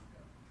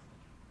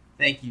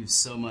Thank you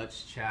so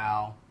much,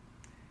 Chow.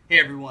 Hey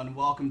everyone,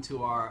 welcome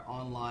to our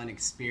online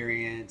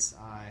experience.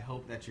 I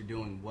hope that you're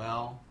doing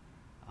well,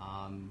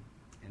 and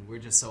we're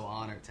just so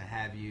honored to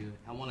have you.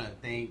 I want to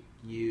thank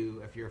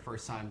you if you're a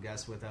first-time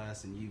guest with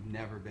us and you've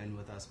never been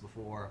with us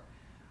before.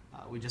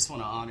 We just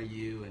want to honor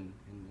you, and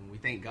we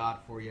thank God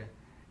for you,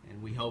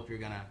 and we hope you're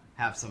going to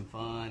have some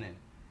fun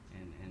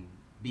and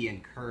be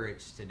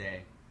encouraged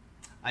today.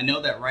 I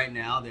know that right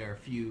now there are a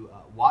few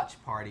watch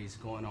parties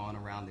going on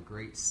around the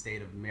great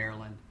state of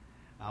Maryland.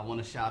 I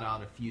want to shout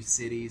out a few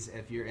cities.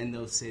 If you're in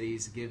those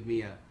cities, give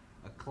me a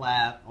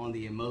clap on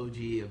the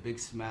emoji, a big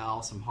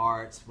smile, some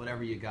hearts,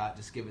 whatever you got,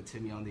 just give it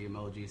to me on the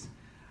emojis.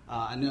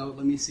 I know,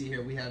 let me see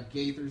here, we have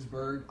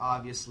Gaithersburg,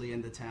 obviously,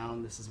 in the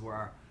town. This is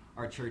where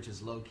our church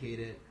is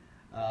located.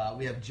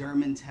 We have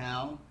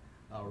Germantown,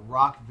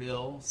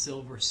 Rockville,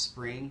 Silver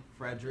Spring,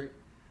 Frederick.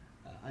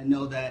 I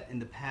know that in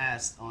the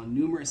past, on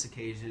numerous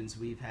occasions,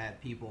 we've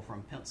had people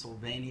from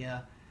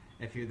Pennsylvania.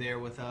 If you're there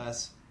with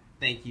us,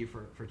 thank you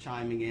for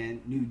chiming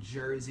in. New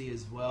Jersey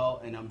as well,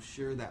 and I'm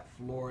sure that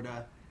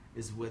Florida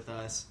is with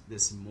us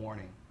this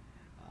morning.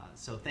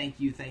 So thank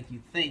you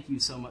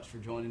so much for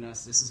joining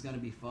us. This is going to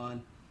be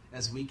fun.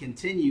 As we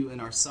continue in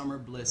our Summer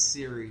Bliss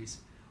series,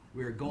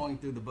 we're going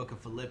through the book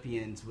of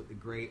Philippians with the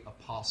great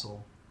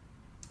apostle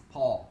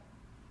Paul.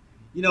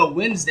 You know,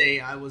 Wednesday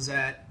I was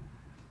at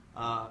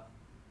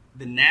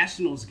the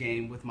Nationals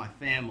game with my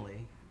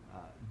family.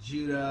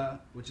 Judah,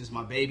 which is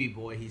my baby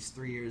boy, he's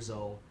 3 years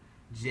old.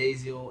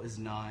 Jaziel is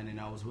 9, and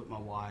I was with my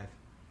wife.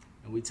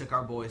 And we took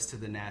our boys to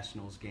the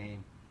Nationals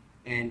game.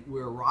 And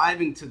we're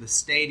arriving to the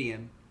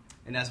stadium,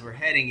 and as we're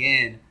heading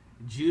in,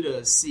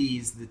 Judah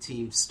sees the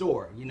team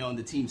store. You know, in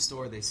the team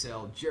store, they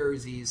sell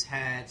jerseys,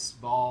 hats,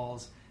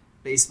 balls,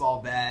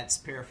 baseball bats,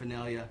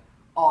 paraphernalia,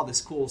 all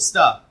this cool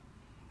stuff.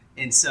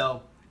 And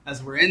so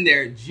as we're in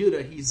there,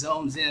 Judah, he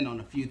zones in on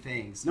a few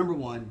things. Number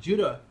one,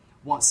 Judah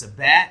wants a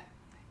bat,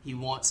 he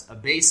wants a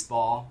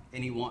baseball,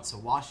 and he wants a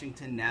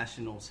Washington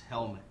Nationals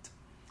helmet.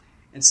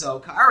 And so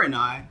Kyra and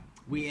I,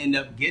 we end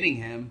up getting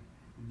him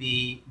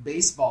the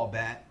baseball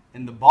bat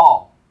and the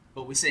ball.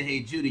 But we say, hey,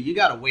 Judah, you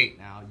got to wait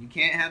now. You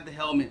can't have the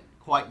helmet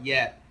quite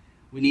yet.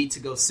 We need to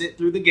go sit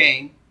through the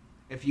game.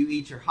 If you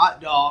eat your hot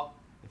dog,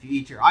 if you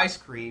eat your ice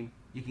cream,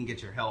 you can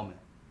get your helmet.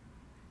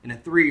 And a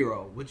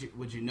 3-year-old,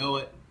 would you know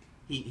it?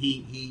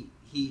 He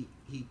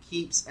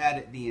keeps at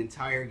it the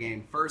entire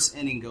game. First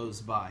inning goes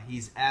by.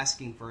 He's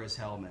asking for his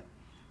helmet.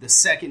 The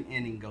second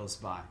inning goes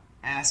by,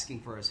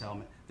 asking for his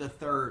helmet. The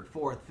third,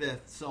 fourth,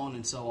 fifth, so on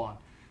and so on.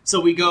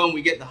 So we go and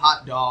we get the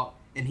hot dog,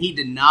 and he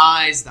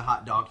denies the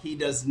hot dog. He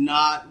does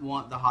not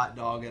want the hot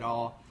dog at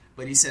all.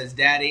 But he says,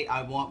 Daddy,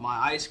 I want my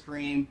ice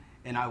cream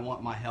and I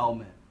want my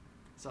helmet.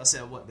 So I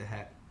said, what the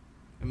heck?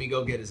 Let me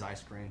go get his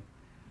ice cream.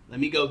 Let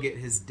me go get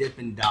his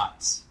Dippin'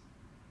 Dots.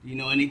 Do you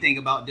know anything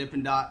about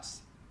Dippin'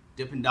 Dots?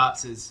 Dippin'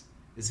 Dots is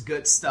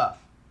good stuff.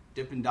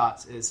 Dippin'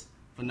 Dots is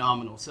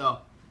phenomenal. So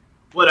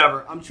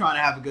whatever, I'm trying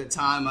to have a good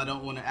time. I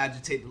don't want to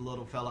agitate the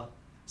little fella.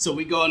 So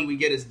we go and we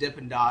get his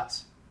Dippin'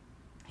 Dots.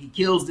 He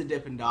kills the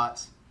Dippin'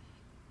 Dots.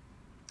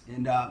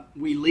 And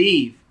we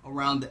leave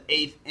around the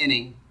 8th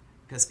inning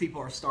because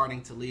people are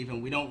starting to leave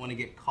and we don't want to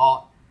get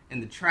caught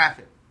in the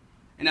traffic.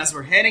 And as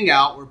we're heading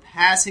out, we're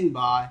passing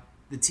by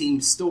the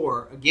team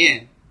store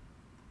again.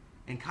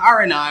 And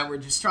Kyra and I were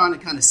just trying to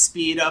kind of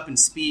speed up and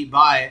speed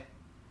by it,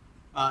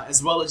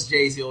 as well as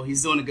Jaziel.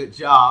 He's doing a good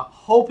job,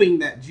 hoping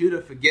that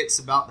Judah forgets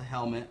about the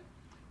helmet.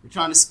 We're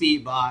trying to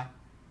speed by.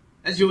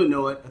 As you would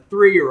know it, a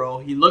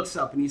 3-year-old, he looks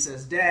up and he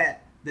says, Dad,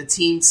 the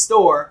team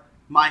store,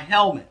 my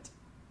helmet.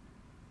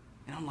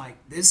 And I'm like,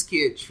 this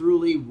kid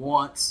truly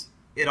wants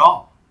it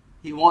all.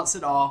 He wants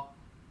it all.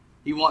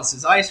 He wants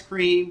his ice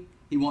cream.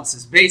 He wants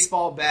his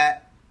baseball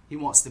bat. He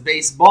wants the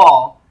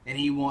baseball. And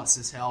he wants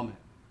his helmet.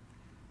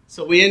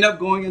 So we end up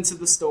going into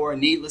the store.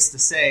 And needless to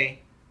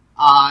say,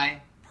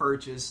 I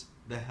purchased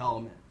the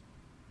helmet.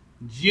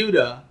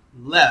 Judah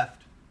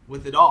left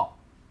with it all.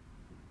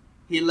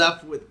 He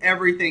left with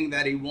everything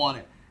that he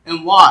wanted.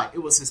 And why? It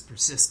was his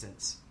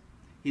persistence.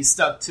 He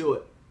stuck to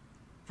it.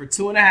 For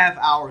 2.5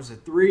 hours, a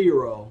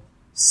 3-year-old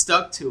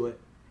stuck to it,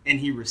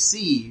 and he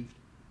received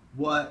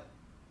what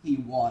he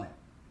wanted.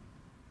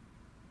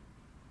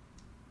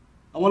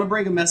 I want to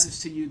bring a message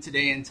to you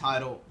today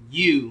entitled,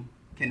 You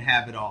Can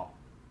Have It All.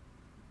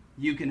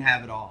 You can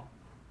have it all.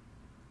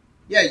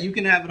 Yeah, you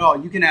can have it all.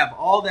 You can have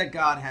all that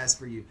God has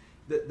for you.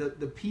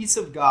 The peace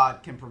of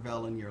God can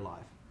prevail in your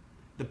life.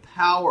 The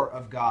power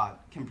of God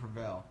can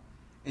prevail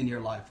in your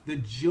life. The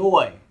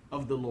joy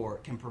of the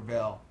Lord can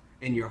prevail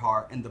in your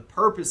heart. And the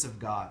purpose of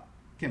God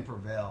can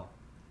prevail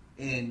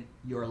in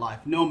your life.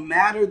 No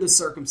matter the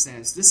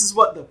circumstance. This is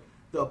what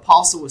the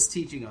apostle was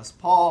teaching us.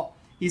 Paul,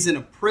 he's in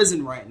a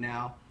prison right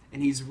now.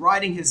 And he's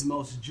writing his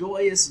most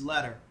joyous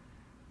letter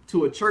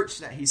to a church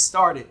that he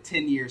started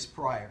 10 years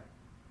prior.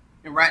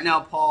 And right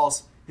now,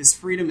 his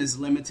freedom is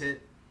limited.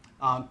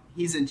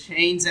 He's in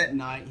chains at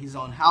night. He's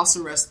on house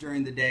arrest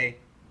during the day.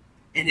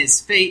 And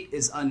his fate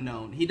is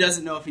unknown. He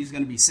doesn't know if he's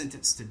going to be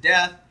sentenced to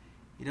death.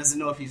 He doesn't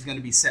know if he's going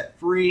to be set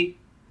free.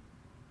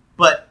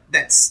 but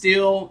that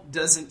still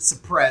doesn't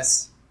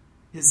suppress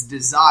his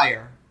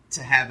desire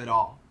to have it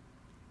all.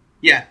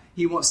 Yeah,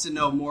 he wants to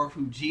know more of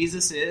who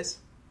Jesus is.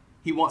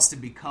 He wants to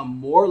become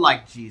more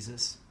like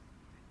Jesus.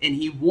 And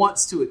he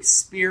wants to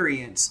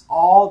experience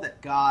all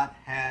that God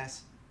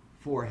has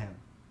for him.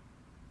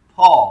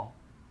 Paul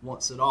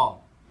wants it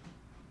all.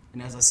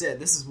 And as I said,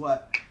 this is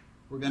what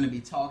we're going to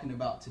be talking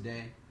about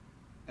today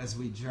as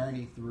we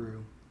journey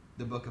through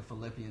the book of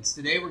Philippians.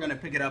 Today we're going to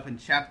pick it up in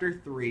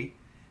chapter 3.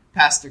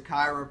 Pastor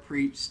Kyra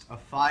preached a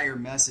fire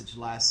message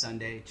last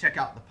Sunday. Check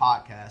out the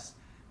podcast.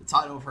 The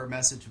title of her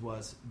message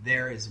was,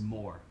 There is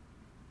More.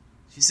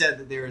 She said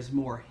that there is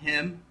more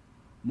him,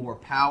 more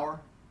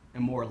power,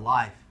 and more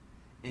life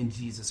in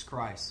Jesus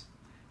Christ.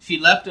 She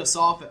left us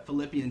off at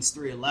Philippians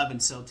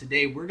 3:11, so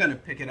today we're going to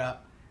pick it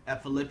up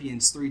at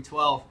Philippians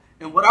 3:12.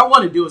 And what I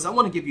want to do is I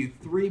want to give you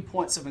 3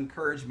 points of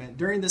encouragement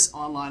during this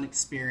online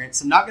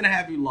experience. I'm not going to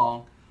have you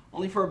long,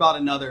 only for about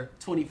another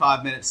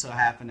 25 minutes to a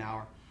half an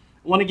hour.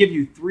 I want to give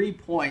you 3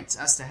 points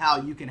as to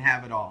how you can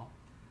have it all,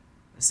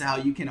 as to how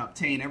you can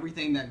obtain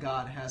everything that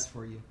God has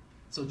for you.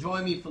 So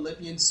join me,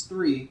 Philippians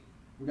 3.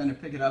 We're going to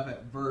pick it up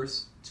at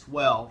verse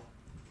 12.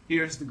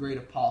 Here's the great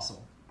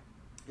apostle.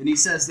 And he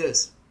says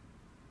this.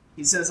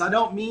 He says, I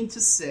don't mean to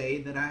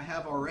say that I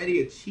have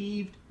already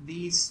achieved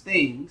these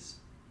things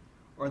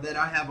or that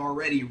I have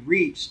already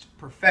reached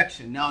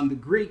perfection. Now in the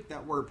Greek,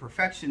 that word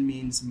perfection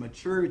means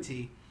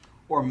maturity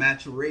or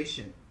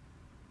maturation.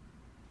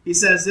 He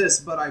says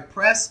this, but I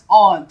press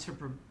on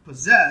to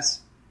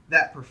possess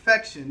that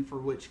perfection for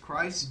which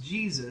Christ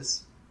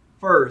Jesus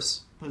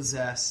first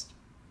possessed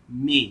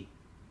me.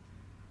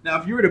 Now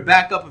if you were to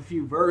back up a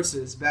few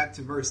verses, back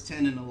to verse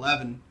 10 and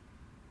 11,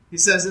 he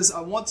says this,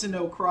 I want to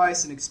know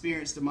Christ and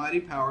experience the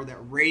mighty power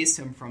that raised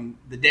him from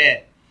the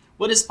dead.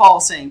 What is Paul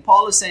saying?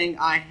 Paul is saying,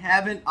 I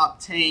haven't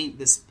obtained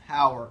this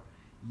power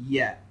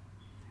yet.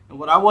 And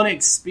what I want to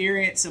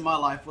experience in my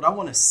life, what I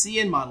want to see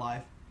in my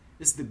life,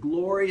 is the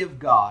glory of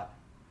God.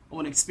 I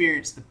want to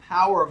experience the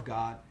power of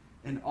God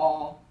and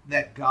all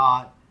that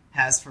God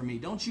has for me.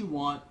 Don't you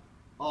want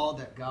all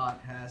that God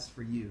has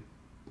for you?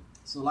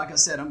 So like I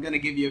said, I'm going to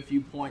give you a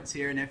few points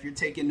here. And if you're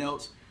taking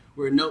notes,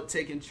 we're a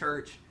note-taking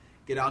church.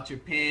 Get out your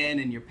pen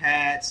and your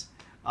pads.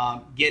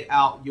 Get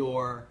out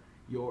your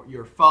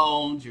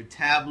phones, your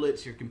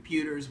tablets, your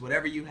computers,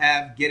 whatever you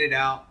have, get it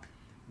out.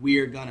 We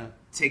are going to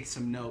take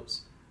some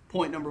notes.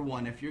 Point number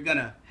 1, if you're going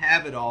to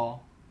have it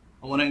all,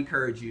 I want to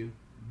encourage you,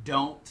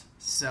 don't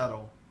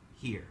settle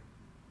here.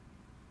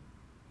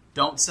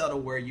 Don't settle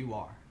where you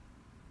are.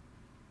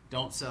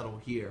 Don't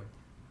settle here.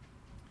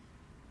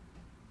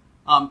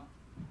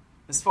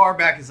 As far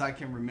back as I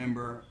can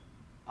remember,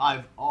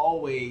 I've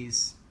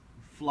always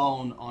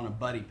flown on a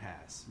buddy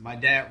pass. My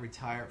dad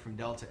retired from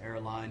Delta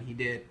Airline. He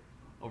did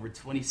over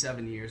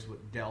 27 years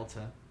with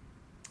Delta,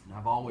 and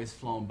I've always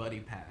flown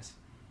buddy pass.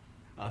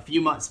 A few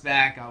months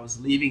back, I was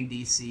leaving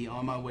D.C.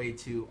 on my way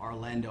to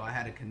Orlando. I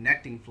had a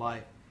connecting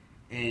flight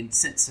in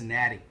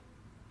Cincinnati,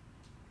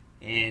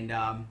 and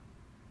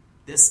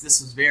this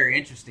was very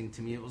interesting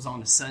to me. It was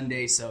on a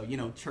Sunday, so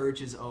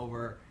church is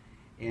over,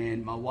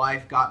 and my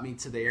wife got me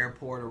to the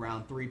airport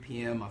around 3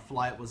 p.m. My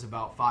flight was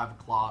about 5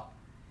 o'clock.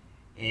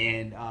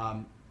 And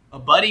a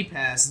buddy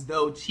pass,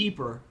 though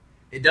cheaper,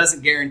 it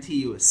doesn't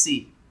guarantee you a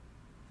seat.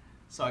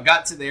 So I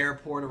got to the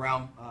airport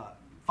around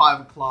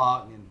 5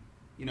 o'clock, and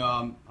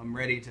I'm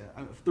ready to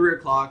 3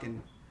 o'clock,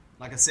 and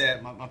like I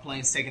said, my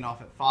plane's taking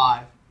off at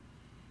 5.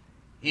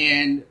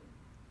 And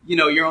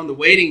you're on the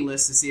waiting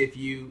list to see if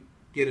you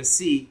get a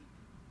seat,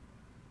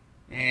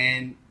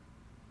 and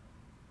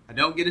I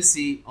don't get a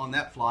seat on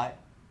that flight.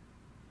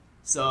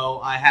 So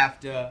I have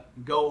to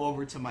go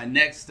over to my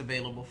next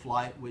available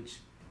flight, which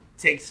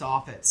takes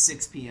off at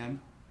 6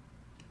 p.m.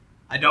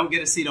 I don't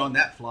get a seat on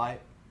that flight.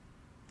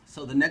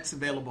 So the next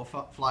available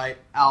flight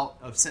out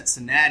of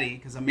Cincinnati,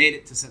 because I made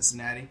it to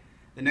Cincinnati,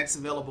 the next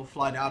available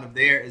flight out of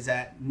there is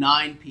at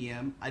 9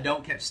 p.m. I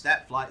don't catch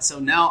that flight. So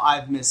now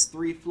I've missed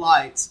 3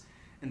 flights,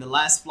 and the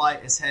last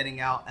flight is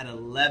heading out at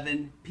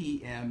 11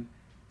 p.m.,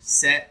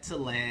 set to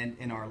land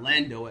in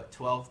Orlando at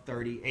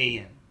 12:30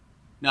 a.m.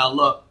 Now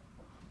look,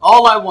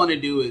 all I want to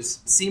do is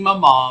see my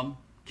mom,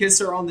 kiss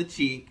her on the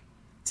cheek,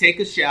 take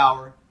a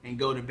shower, and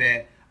go to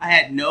bed. I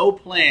had no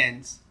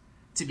plans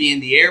to be in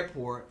the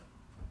airport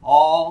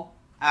all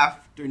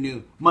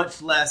afternoon,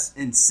 much less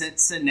in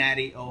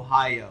Cincinnati,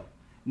 Ohio.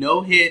 No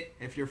hit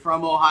if you're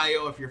from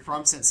Ohio, if you're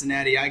from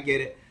Cincinnati, I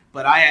get it.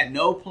 But I had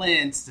no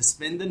plans to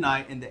spend the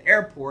night in the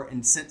airport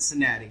in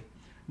Cincinnati,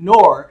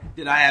 nor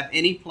did I have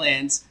any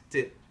plans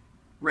to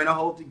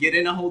get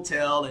in a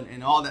hotel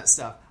and all that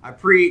stuff. I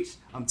preached.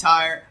 I'm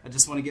tired. I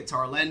just want to get to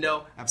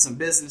Orlando. I have some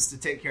business to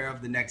take care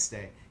of the next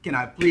day. Can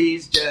I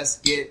please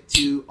just get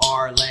to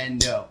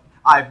Orlando?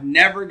 I've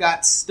never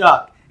got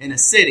stuck in a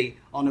city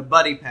on a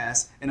buddy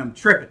pass, and I'm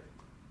tripping.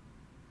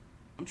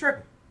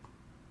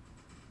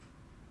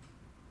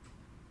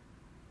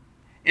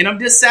 And I'm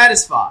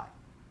dissatisfied.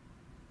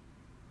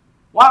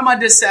 Why am I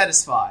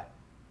dissatisfied?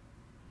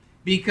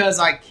 Because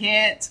I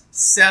can't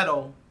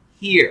settle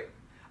here.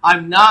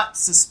 I'm not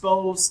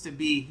supposed to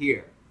be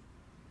here.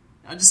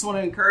 I just want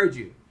to encourage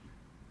you.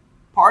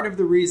 Part of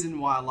the reason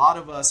why a lot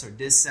of us are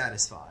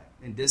dissatisfied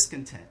and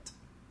discontent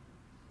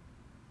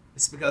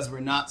is because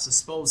we're not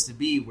supposed to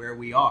be where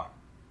we are.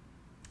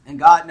 And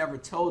God never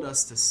told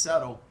us to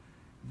settle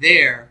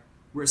there.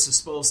 We're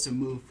supposed to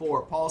move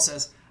forward. Paul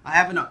says, I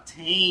haven't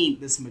obtained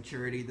this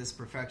maturity, this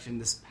perfection,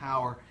 this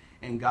power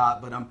in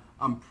God, but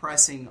I'm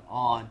pressing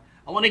on.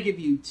 I want to give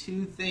you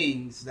two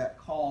things that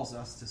cause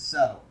us to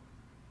settle.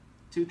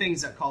 Two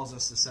things that cause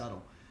us to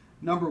settle.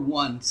 Number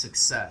one,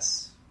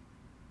 success.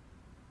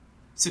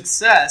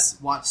 Success,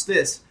 watch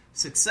this,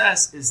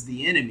 success is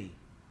the enemy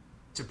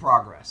to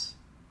progress.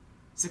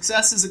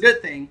 Success is a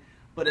good thing,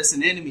 but it's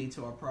an enemy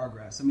to our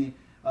progress. I mean,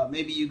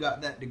 maybe you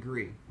got that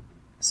degree.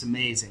 It's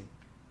amazing.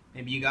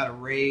 Maybe you got a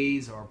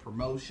raise or a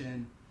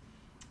promotion.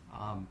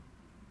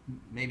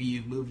 Maybe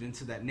you've moved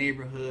into that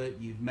neighborhood.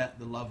 You've met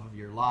the love of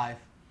your life.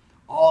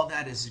 All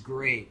that is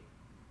great.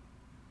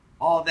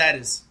 All that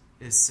is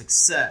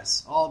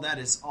success. All that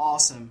is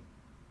awesome.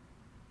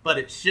 But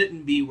it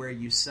shouldn't be where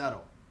you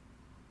settle.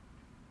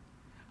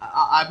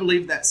 I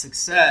believe that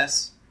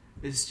success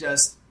is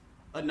just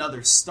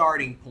another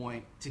starting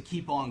point to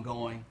keep on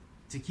going,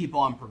 to keep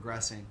on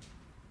progressing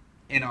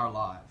in our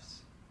lives.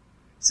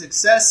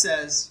 Success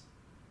says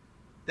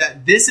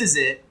that this is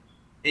it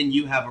and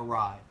you have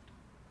arrived.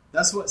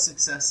 That's what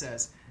success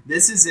says.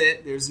 This is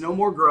it. There's no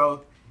more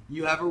growth.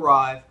 You have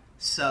arrived.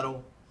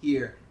 Settle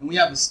here. And we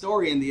have a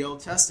story in the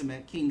Old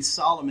Testament. King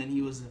Solomon,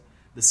 he was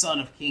the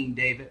son of King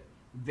David.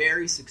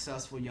 Very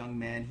successful young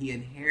man. He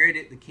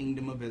inherited the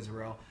kingdom of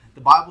Israel.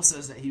 The Bible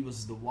says that he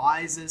was the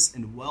wisest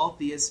and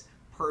wealthiest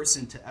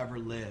person to ever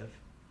live.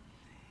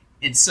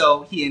 And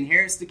so he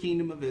inherits the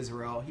kingdom of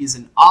Israel. He's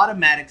an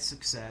automatic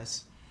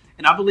success.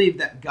 And I believe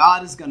that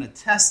God is going to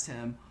test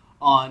him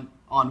on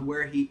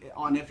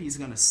if he's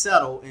going to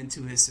settle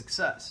into his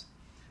success.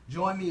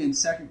 Join me in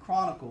 2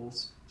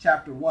 Chronicles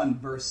chapter 1,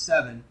 verse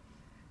 7.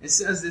 It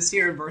says this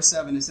here in verse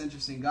 7. It's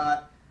interesting.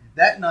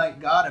 That night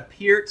God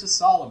appeared to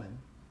Solomon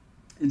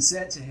and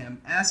said to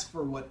him, ask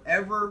for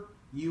whatever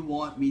you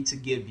want me to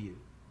give you.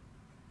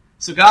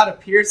 So God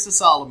appears to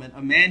Solomon,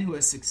 a man who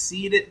has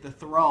succeeded the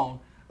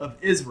throne of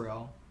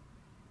Israel,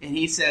 and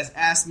he says,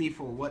 ask me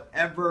for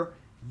whatever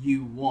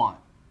you want.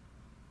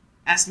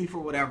 Ask me for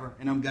whatever,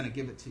 and I'm going to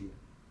give it to you.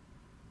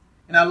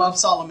 And I love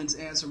Solomon's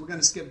answer. We're going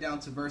to skip down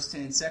to verse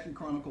 10. 2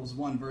 Chronicles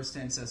 1, verse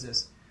 10 says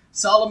this.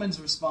 Solomon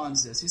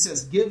responds this. He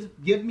says,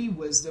 give me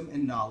wisdom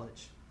and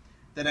knowledge,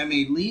 that I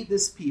may lead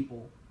this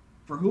people,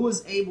 for who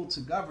is able to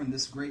govern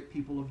this great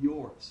people of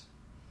yours?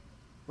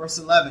 Verse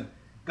 11,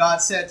 God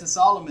said to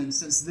Solomon,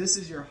 since this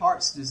is your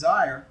heart's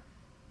desire,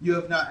 you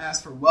have not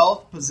asked for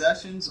wealth,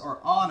 possessions, or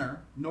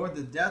honor, nor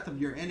the death of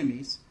your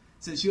enemies,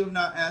 since you have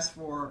not asked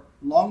for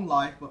long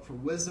life, but for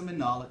wisdom and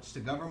knowledge to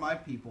govern my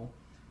people,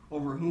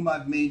 over whom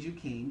I've made you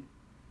king.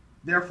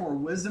 Therefore,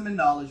 wisdom and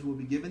knowledge will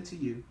be given to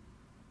you,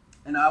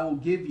 and I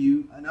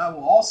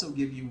will also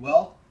give you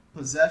wealth,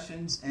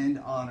 possessions, and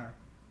honor,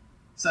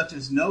 such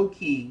as no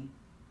king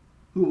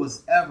who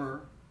was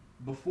ever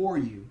before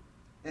you,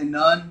 and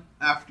none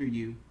after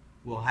you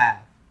will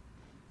have.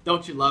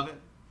 Don't you love it?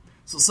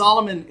 So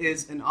Solomon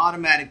is an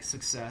automatic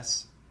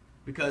success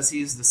because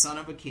he is the son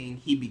of a king.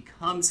 He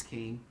becomes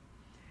king,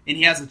 and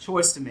he has a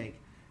choice to make.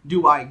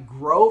 Do I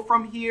grow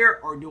from here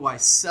or do I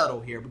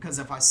settle here? Because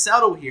if I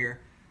settle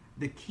here,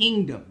 the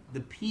kingdom, the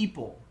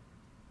people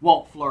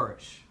won't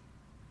flourish.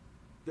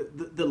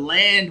 The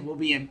land will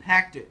be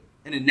impacted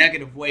in a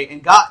negative way.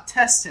 And God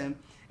tests him,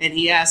 and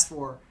he asks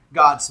for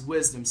God's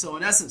wisdom. So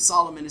in essence,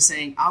 Solomon is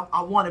saying,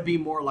 I want to be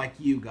more like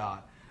you,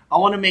 God. I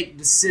want to make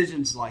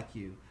decisions like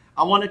you.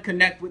 I want to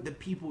connect with the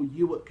people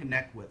you would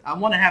connect with. I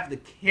want to have the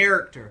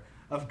character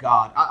of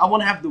God. I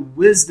want to have the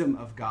wisdom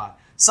of God.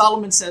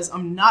 Solomon says,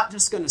 I'm not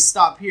just going to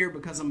stop here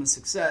because I'm a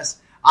success.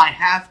 I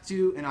have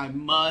to and I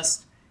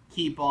must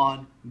keep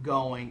on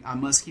going. I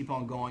must keep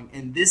on going.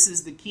 And this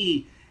is the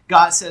key.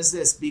 God says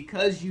this,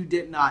 because you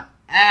did not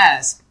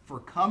ask for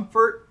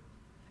comfort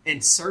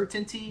and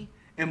certainty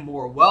and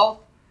more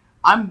wealth,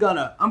 I'm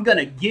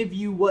gonna give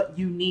you what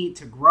you need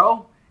to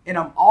grow, and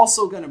I'm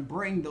also gonna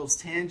bring those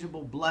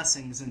tangible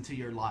blessings into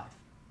your life.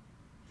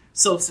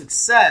 So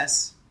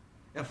success,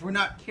 if we're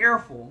not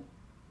careful,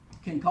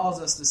 can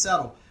cause us to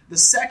settle. The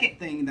second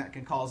thing that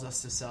can cause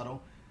us to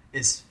settle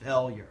is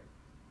failure.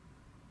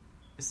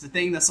 It's the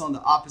thing that's on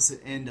the opposite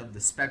end of the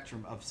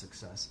spectrum of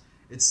success.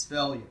 It's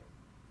failure.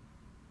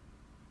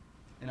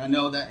 And I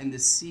know that in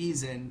this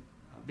season,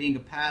 being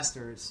a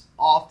pastor, it's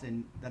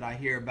often that I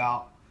hear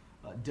about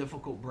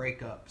difficult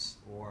breakups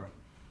or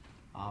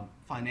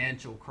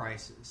financial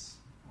crisis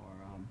or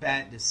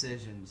bad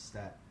decisions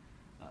that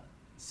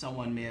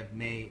someone may have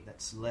made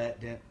that's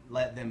led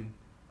them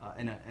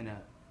in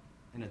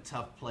a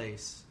tough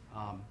place.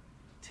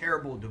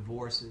 Terrible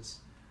divorces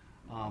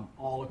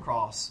all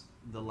across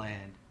the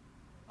land.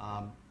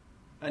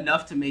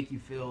 Enough to make you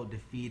feel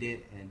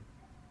defeated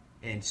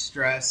and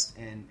stressed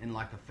and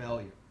like a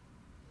failure.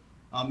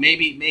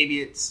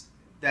 Maybe it's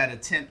that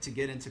attempt to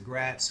get into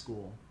grad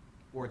school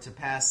or to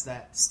pass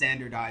that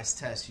standardized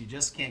test. You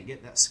just can't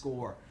get that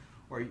score.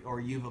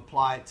 or you've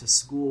applied to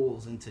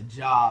schools and to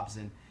jobs,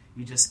 and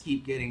you just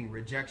keep getting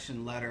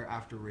rejection letter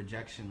after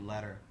rejection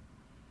letter.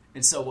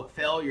 And so what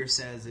failure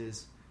says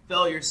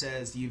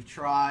you've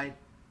tried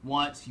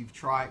once, you've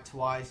tried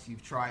twice,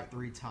 you've tried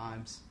 3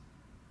 times.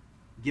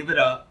 Give it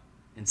up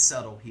and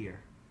settle here.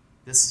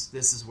 This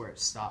is where it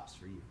stops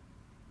for you.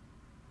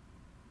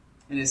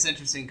 And it's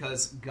interesting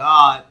because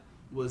God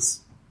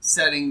was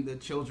setting the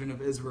children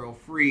of Israel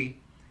free.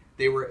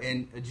 They were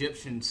in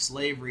Egyptian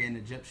slavery and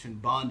Egyptian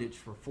bondage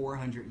for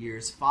 400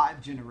 years,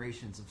 5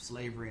 generations of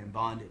slavery and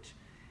bondage.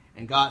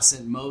 And God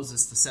sent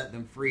Moses to set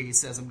them free. He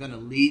says, I'm going to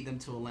lead them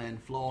to a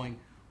land flowing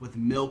with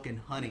milk and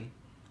honey,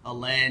 a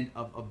land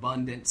of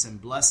abundance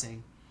and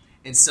blessing.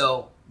 And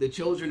so the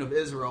children of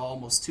Israel,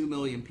 almost 2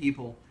 million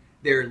people,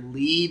 they're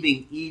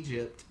leaving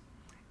Egypt,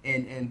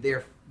 and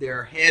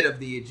they're ahead of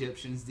the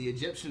Egyptians. The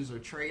Egyptians are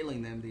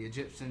trailing them. The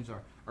Egyptians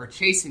are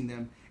chasing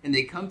them. And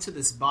they come to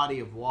this body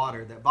of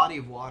water. That body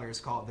of water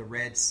is called the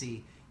Red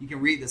Sea. You can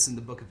read this in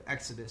the book of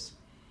Exodus.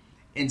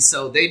 And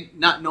so they,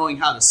 not knowing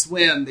how to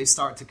swim, they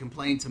start to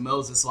complain to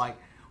Moses like,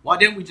 why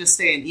didn't we just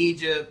stay in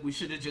Egypt? We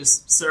should have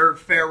just served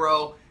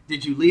Pharaoh.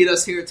 Did you lead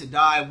us here to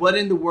die? What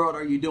in the world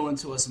are you doing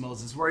to us,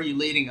 Moses? Where are you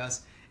leading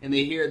us? And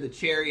they hear the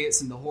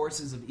chariots and the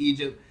horses of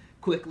Egypt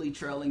quickly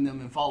trailing them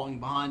and following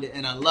behind it.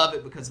 And I love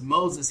it because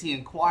Moses, he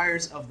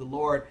inquires of the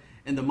Lord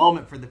in the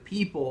moment for the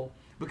people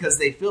because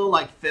they feel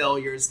like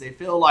failures. They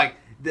feel like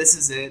this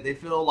is it. They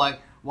feel like,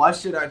 why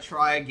should I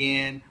try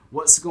again?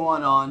 What's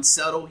going on?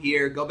 Settle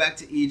here. Go back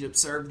to Egypt.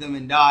 Serve them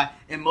and die.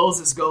 And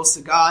Moses goes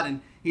to God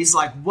and he's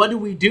like, what do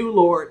we do,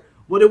 Lord?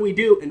 What do we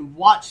do? And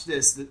watch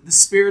this. The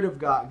Spirit of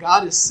God.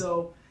 God is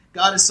so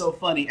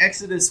funny.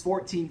 Exodus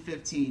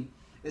 14:15.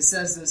 It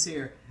says this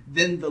here.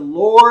 Then the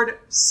Lord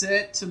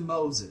said to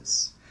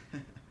Moses.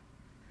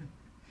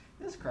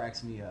 This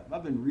cracks me up.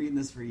 I've been reading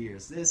this for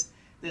years.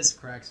 This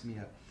cracks me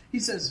up. He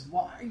says,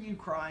 why are you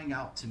crying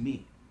out to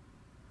me?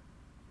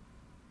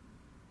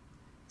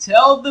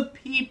 Tell the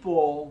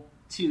people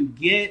to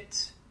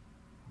get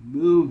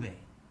moving.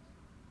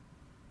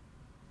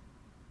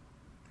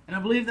 And I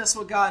believe that's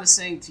what God is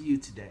saying to you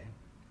today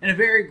in a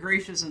very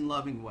gracious and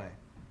loving way.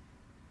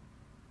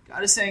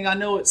 God is saying, I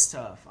know it's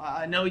tough.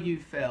 I know you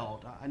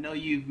failed. I know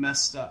you've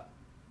messed up.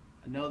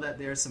 I know that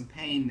there's some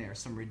pain there,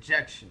 some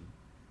rejection.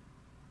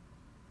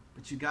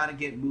 But you got to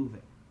get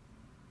moving.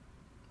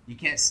 You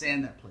can't stay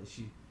in that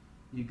place.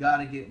 You got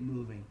to get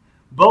moving.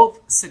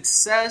 Both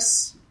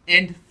success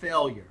and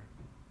failure,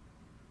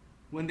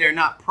 when they're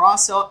not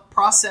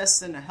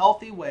processed in a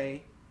healthy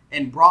way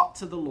and brought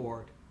to the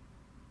Lord,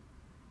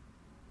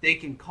 they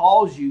can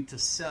cause you to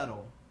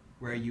settle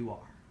where you are.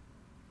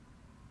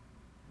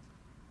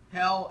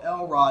 Hal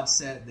Elrod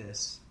said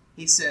this.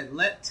 He said,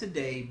 let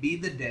today be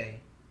the day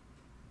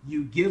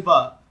you give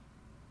up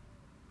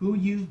who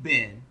you've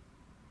been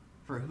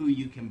for who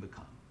you can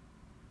become.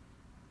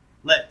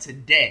 Let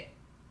today,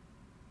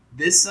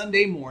 this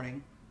Sunday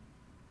morning,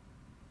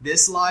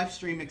 this live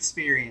stream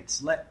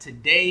experience, let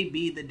today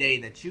be the day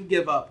that you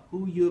give up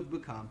who you have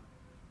become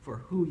for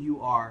who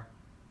you are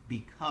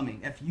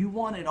becoming. If you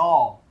want it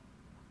all,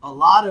 a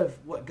lot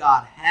of what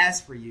God has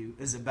for you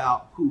is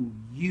about who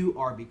you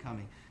are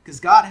becoming. Because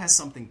God has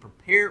something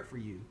prepared for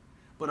you.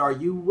 But are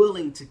you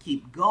willing to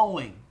keep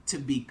going to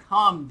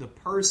become the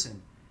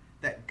person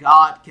that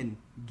God can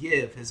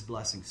give his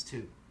blessings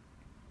to?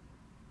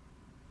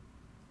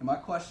 And my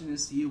question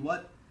is to you,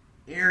 what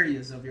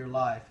areas of your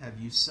life have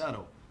you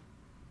settled?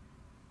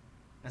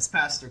 As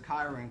Pastor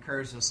Kyra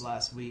encouraged us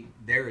last week,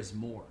 there is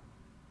more.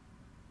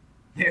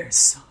 There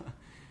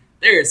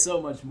is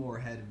so much more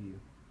ahead of you.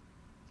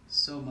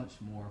 So much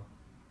more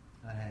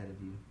ahead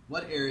of you.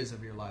 What areas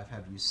of your life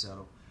have you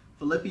settled?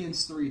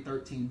 Philippians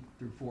 3:13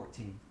 through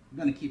 14. I'm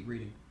going to keep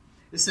reading.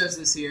 It says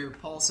this here.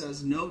 Paul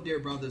says, no, dear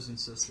brothers and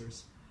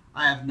sisters,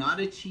 I have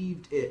not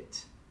achieved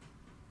it,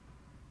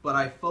 but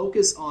I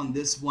focus on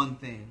this one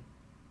thing,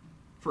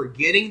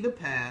 forgetting the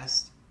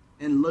past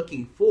and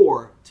looking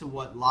forward to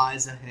what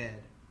lies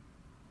ahead.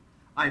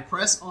 I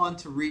press on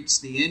to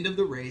reach the end of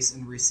the race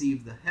and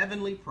receive the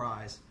heavenly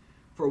prize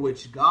for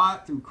which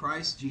God, through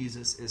Christ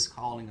Jesus, is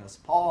calling us.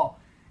 Paul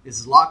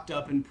is locked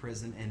up in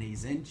prison and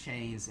he's in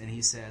chains, and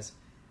he says,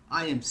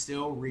 I am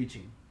still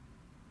reaching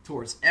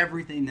towards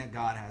everything that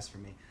God has for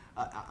me.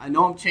 I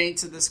know I'm chained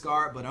to this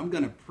guard, but I'm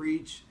going to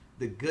preach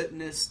the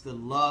goodness, the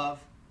love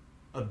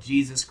of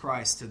Jesus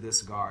Christ to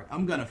this guard.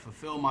 I'm going to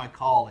fulfill my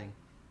calling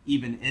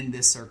even in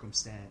this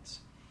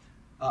circumstance.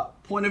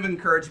 Point of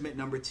encouragement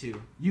number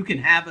 2. You can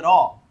have it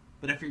all.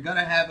 But if you're going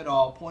to have it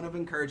all, point of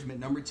encouragement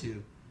number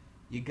 2,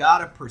 you got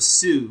to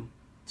pursue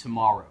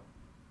tomorrow.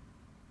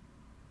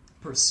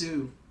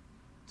 Pursue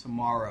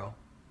tomorrow.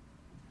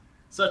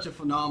 Such a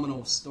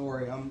phenomenal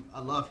story.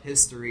 I love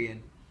history,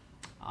 and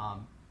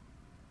I'm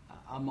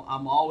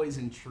always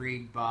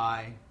intrigued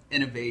by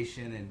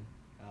innovation and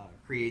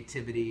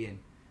creativity and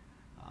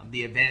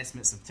the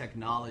advancements of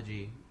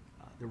technology.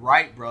 The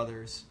Wright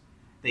brothers,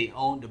 they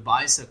owned a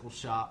bicycle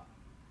shop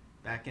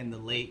back in the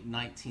late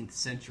 19th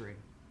century,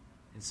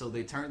 and so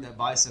they turned that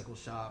bicycle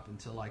shop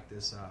into like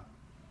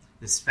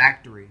this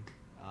factory.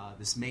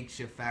 this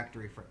makeshift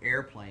factory for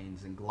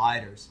airplanes and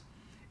gliders.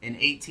 In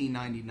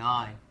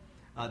 1899,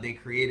 they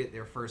created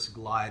their first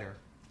glider,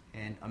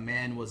 and a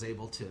man was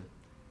able to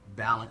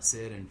balance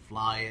it and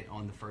fly it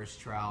on the first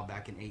trial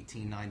back in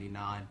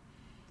 1899.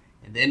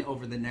 And then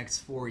over the next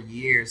 4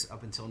 years,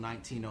 up until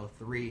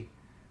 1903,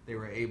 they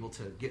were able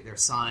to get their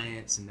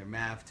science and their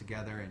math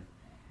together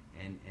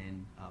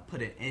and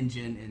put an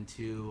engine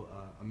into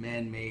a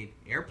man-made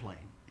airplane.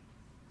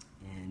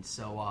 And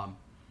so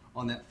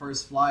on that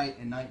first flight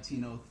in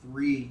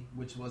 1903,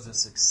 which was a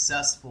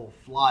successful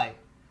flight,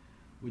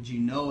 would you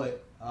know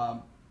it,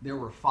 there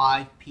were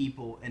 5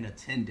 people in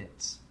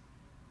attendance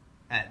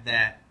at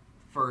that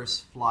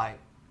first flight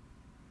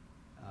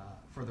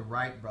for the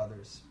Wright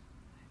brothers.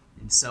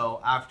 And so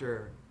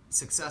after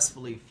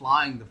successfully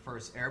flying the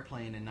first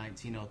airplane in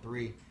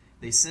 1903,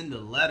 they send a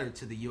letter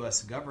to the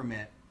U.S.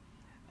 government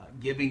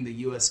giving the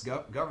U.S.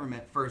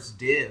 government first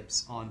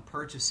dibs on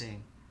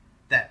purchasing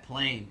that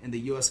plane. And the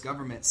U.S.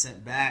 government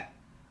sent back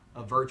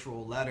a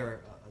virtual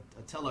letter,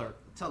 a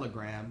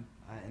telegram,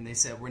 and they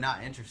said, we're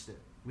not interested.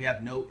 We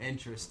have no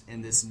interest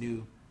in this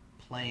new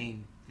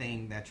plane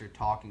thing that you're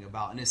talking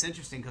about. And it's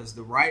interesting because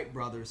the Wright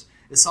brothers,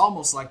 it's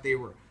almost like they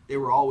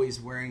were always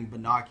wearing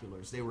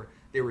binoculars. They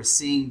were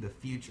seeing the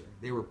future.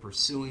 They were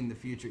pursuing the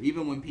future.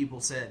 Even when people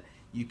said,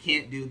 you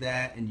can't do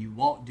that and you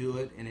won't do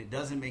it and it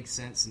doesn't make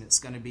sense and it's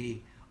going to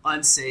be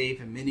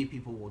unsafe and many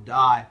people will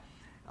die,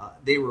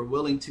 they were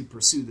willing to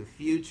pursue the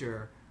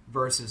future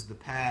versus the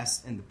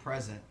past and the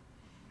present.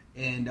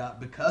 And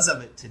because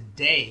of it,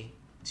 today,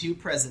 to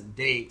present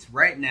dates,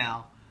 right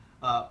now,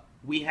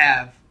 we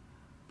have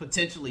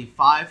potentially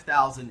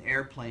 5,000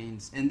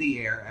 airplanes in the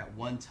air at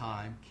one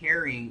time,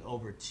 carrying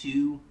over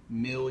 2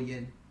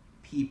 million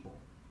people.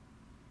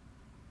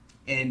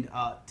 And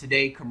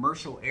today,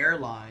 commercial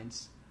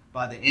airlines,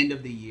 by the end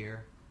of the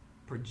year,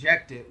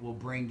 projected will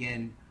bring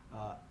in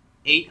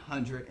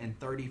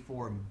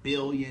 $834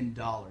 billion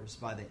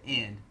by the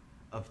end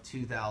of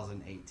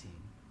 2018.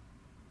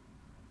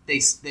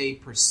 They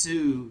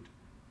pursued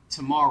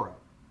tomorrow.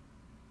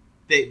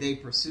 They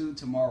pursued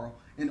tomorrow.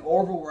 And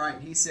Orville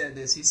Wright, he said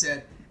this. He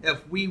said,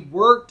 if we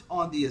worked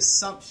on the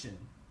assumption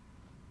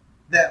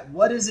that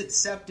what is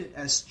accepted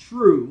as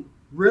true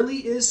really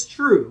is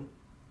true,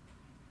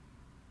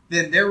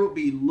 then there would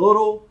be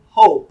little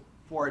hope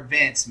for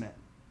advancement.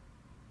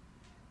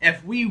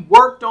 If we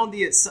worked on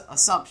the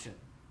assumption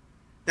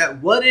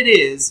that what it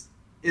is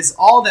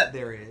all that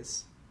there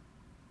is,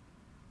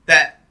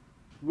 that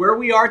where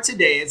we are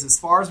today is as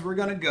far as we're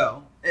going to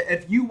go,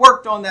 if you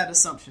worked on that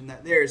assumption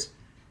that there's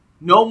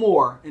no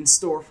more in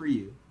store for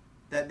you,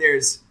 that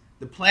there's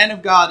the plan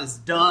of God is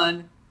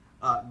done,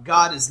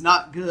 God is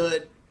not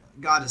good,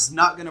 God is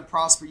not going to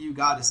prosper you,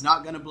 God is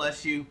not going to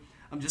bless you,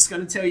 I'm just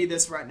going to tell you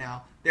this right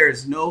now, there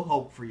is no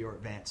hope for your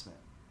advancement.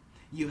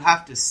 You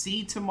have to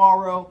see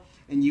tomorrow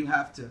and you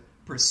have to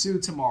pursue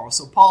tomorrow.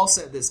 So Paul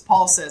said this.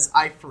 Paul says,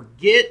 I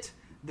forget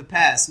the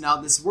past. Now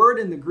this word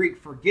in the Greek,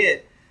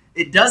 forget,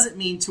 it doesn't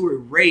mean to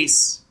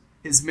erase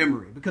his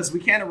memory, because we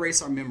can't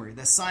erase our memory.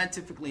 That's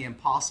scientifically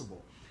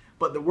impossible.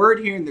 But the word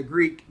here in the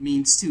Greek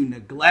means to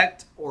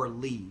neglect or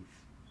leave.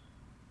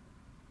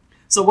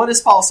 So what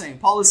is Paul saying?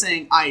 Paul is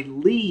saying, I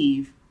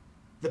leave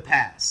the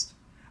past.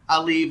 I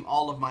leave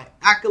all of my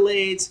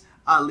accolades.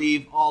 I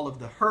leave all of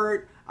the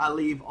hurt. I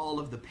leave all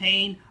of the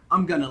pain.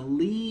 I'm going to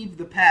leave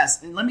the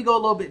past. And let me go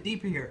a little bit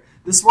deeper here.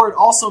 This word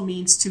also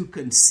means to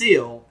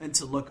conceal and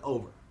to look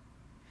over.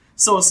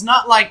 So it's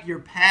not like your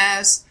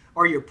past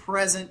or your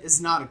present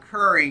is not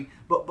occurring,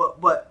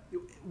 but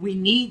we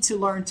need to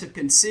learn to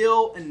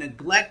conceal and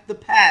neglect the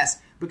past,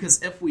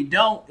 because if we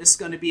don't, it's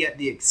going to be at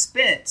the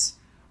expense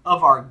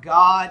of our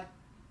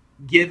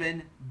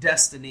God-given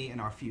destiny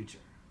and our future.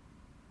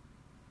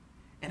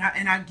 And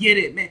I get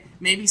it.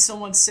 Maybe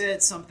someone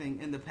said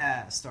something in the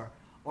past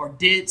or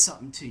did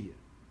something to you.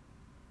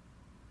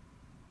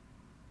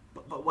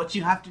 But what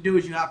you have to do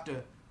is you have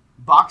to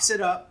box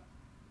it up,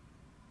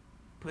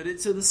 put it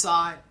to the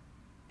side,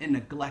 and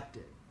neglect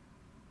it.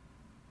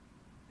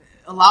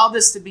 Allow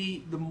this to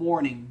be the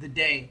morning, the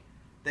day,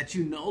 that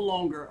you no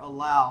longer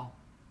allow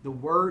the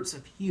words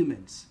of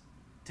humans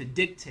to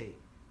dictate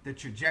the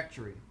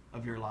trajectory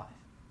of your life.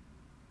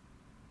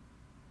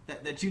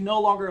 That you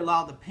no longer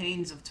allow the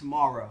pains of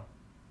tomorrow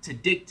to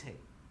dictate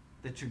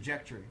the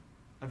trajectory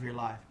of your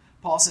life.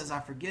 Paul says, I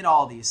forget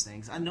all these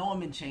things. I know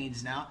I'm in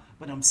chains now,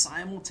 but I'm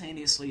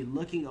simultaneously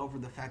looking over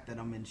the fact that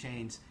I'm in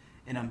chains,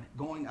 and I'm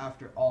going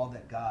after all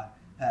that God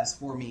has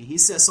for me. He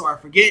says, so I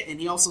forget, and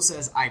he also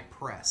says, I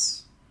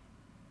press.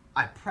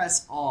 I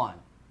press on.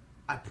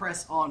 I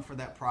press on for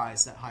that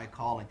prize, that high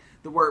calling.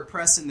 The word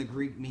press in the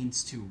Greek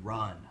means to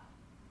run,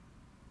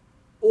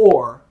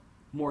 or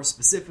more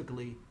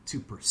specifically, to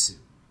pursue.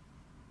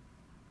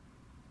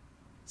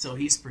 So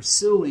he's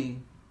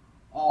pursuing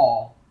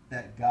all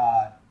that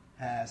God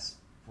has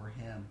for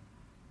him.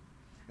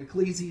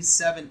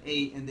 Ecclesiastes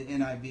 7:8 in the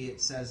NIV,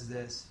 it says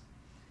this.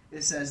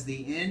 It says,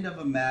 the end of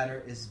a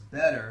matter is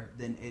better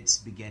than its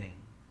beginning.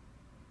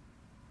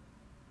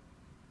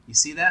 You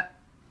see that?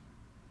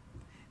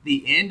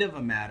 the end of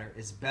a matter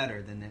is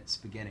better than its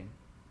beginning.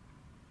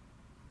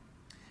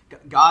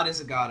 God is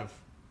a God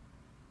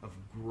of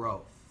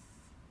growth,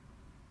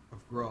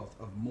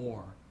 of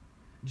more.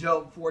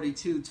 Job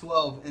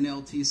 42:12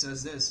 NLT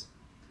says this,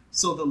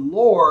 so the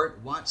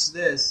Lord, watch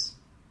this,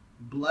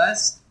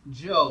 blessed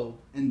Job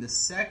in the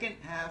second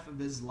half of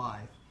his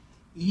life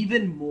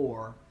even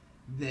more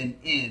than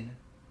in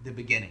the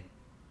beginning.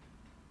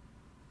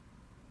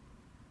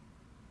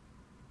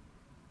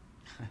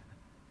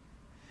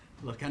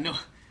 Look, I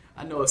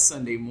know a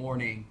Sunday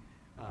morning,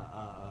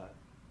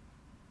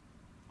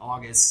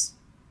 August,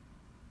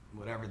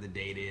 whatever the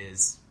date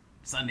is,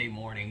 Sunday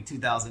morning,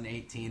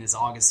 2018 is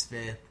August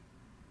 5th,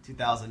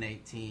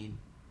 2018.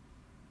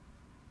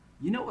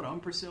 You know what I'm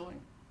pursuing?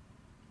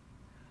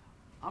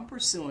 I'm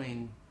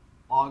pursuing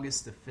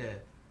August the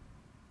 5th,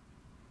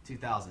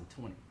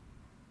 2020.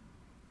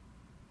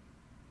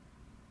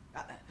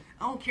 I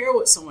don't care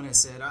what someone has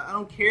said. I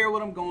don't care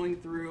what I'm going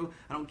through.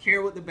 I don't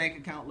care what the bank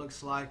account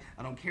looks like.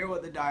 I don't care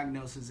what the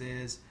diagnosis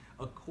is.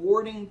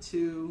 According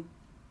to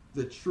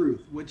the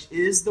truth, which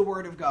is the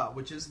Word of God,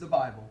 which is the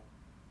Bible,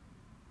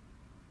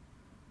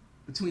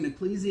 between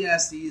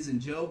Ecclesiastes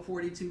and Job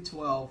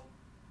 42:12,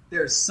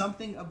 there's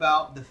something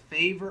about the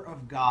favor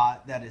of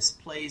God that is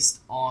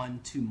placed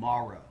on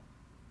tomorrow.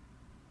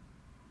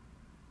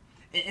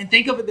 And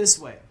think of it this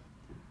way.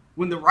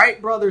 When the Wright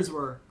brothers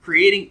were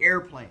creating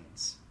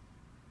airplanes,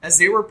 as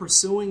they were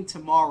pursuing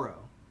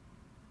tomorrow,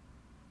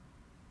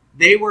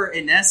 they were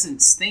in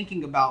essence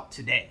thinking about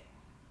today.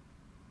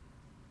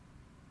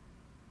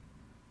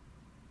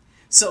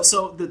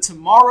 So the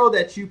tomorrow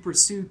that you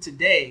pursue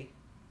today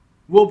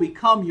will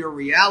become your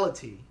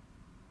reality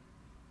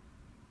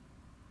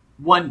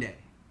one day.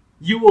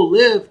 You will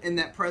live in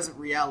that present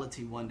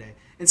reality one day.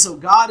 And so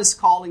God is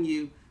calling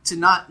you to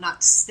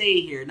not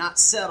stay here, not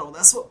settle.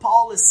 That's what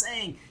Paul is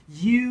saying.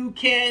 You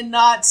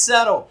cannot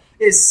settle.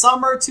 It's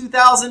summer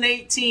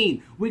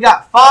 2018. We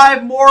got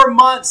 5 more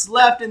months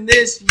left in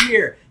this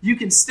year. You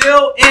can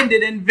still end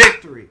it in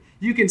victory.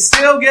 You can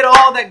still get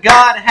all that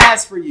God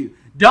has for you.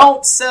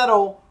 Don't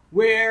settle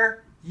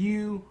where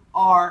you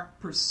are.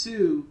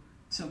 Pursue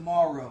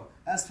tomorrow.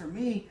 As for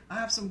me, I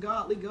have some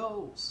godly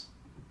goals.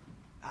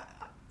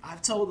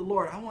 I've told the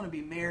Lord I want to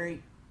be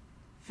married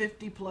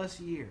 50 plus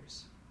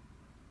years.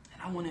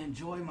 And I want to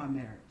enjoy my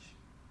marriage.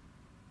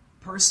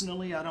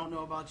 Personally, I don't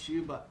know about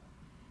you, but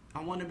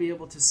I want to be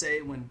able to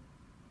say when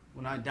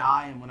I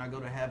die and when I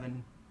go to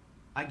heaven,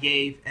 I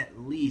gave at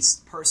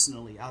least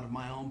personally out of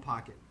my own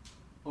pocket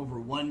over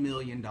 $1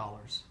 million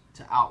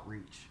to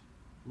outreach,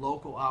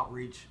 local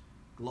outreach,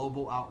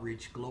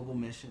 global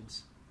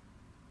missions.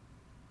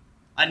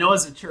 I know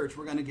as a church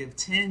we're going to give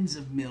tens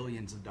of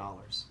millions of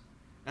dollars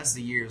as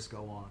the years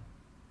go on.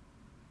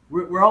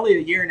 We're only a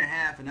year and a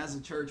half, and as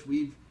a church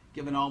we've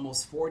given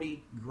almost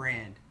 40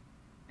 grand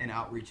in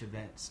outreach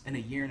events in a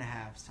year and a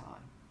half's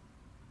time.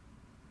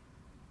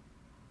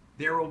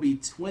 There will be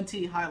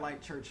 20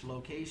 Highlight Church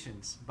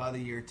locations by the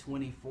year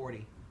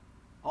 2040,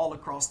 all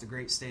across the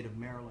great state of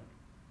Maryland.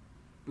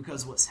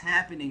 Because what's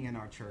happening in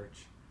our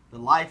church, the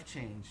life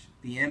change,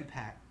 the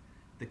impact,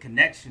 the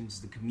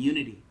connections, the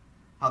community,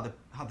 how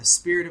the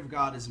Spirit of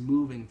God is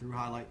moving through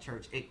Highlight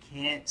Church, it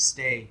can't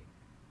stay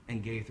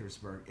in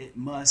Gaithersburg. It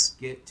must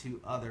get to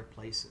other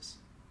places.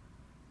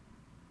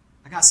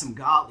 I got some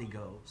godly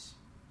goals.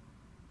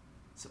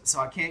 So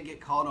I can't get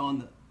caught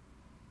on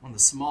the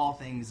small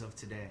things of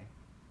today,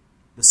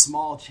 the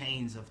small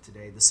chains of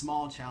today, the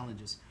small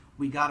challenges.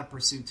 We got to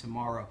pursue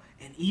tomorrow.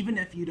 And even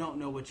if you don't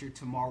know what your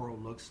tomorrow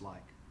looks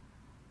like,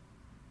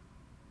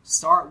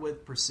 start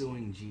with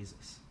pursuing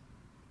Jesus.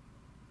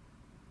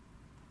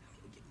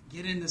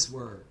 Get in this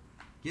word.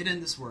 Get in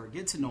this word.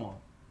 Get to know him.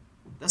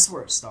 That's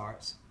where it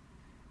starts.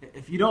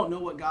 If you don't know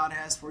what God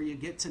has for you,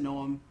 get to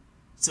know him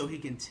so he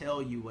can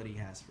tell you what he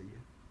has for you.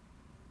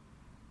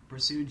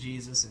 Pursue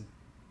Jesus and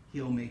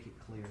he'll make it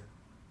clear.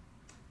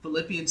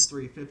 Philippians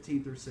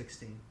 3:15 through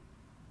 16.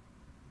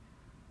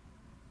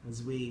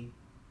 As we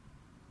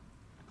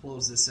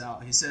close this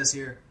out, he says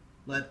here,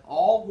 let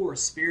all who are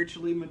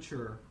spiritually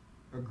mature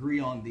agree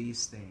on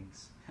these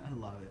things. I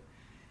love it.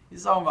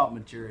 He's talking about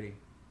maturity.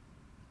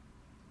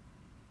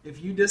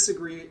 If you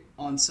disagree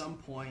on some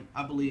point,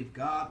 I believe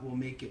God will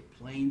make it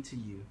plain to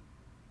you.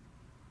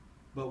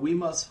 But we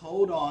must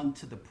hold on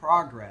to the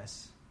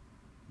progress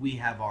we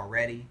have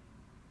already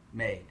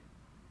made.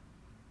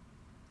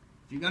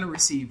 If you're going to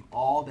receive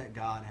all that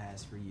God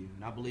has for you,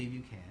 and I believe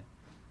you can,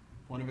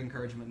 point of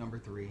encouragement number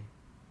 3,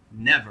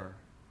 never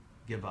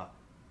give up.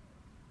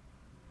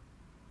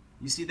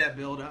 You see that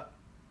build up?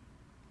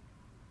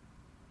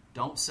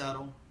 Don't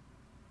settle.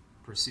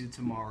 Pursue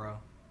tomorrow.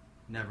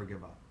 Never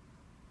give up.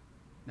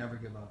 Never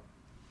give up.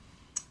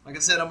 Like I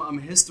said, I'm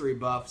a history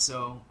buff,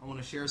 so I want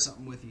to share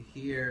something with you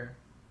here.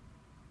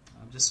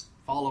 Just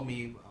follow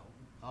me.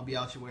 I'll be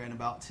out your way in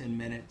about 10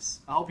 minutes.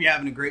 I hope you're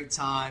having a great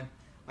time.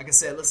 Like I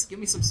said, let's give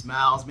me some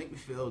smiles, make me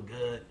feel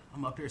good.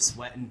 I'm up here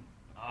sweating.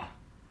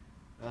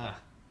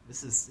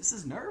 This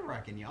is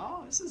nerve-wracking,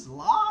 y'all. This is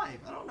live.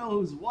 I don't know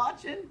who's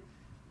watching.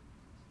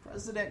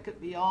 President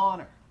could be on,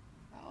 or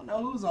I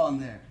don't know who's on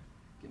there.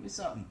 Give me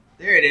something.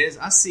 There it is.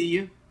 I see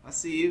you.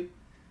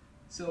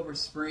 Silver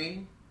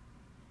Spring,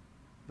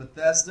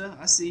 Bethesda.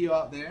 I see you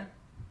out there.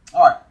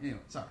 All right. Anyway,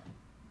 sorry.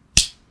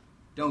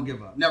 Don't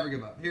give up. Never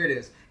give up. Here it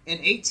is. In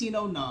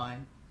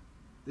 1809,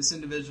 this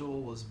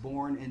individual was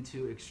born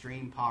into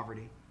extreme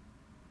poverty.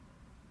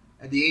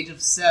 At the age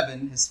of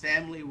 7, his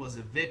family was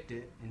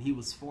evicted and he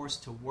was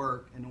forced to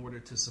work in order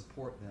to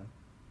support them.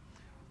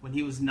 When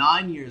he was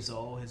 9 years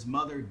old, his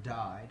mother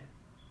died.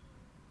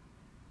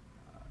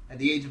 At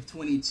the age of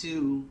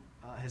 22,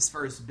 his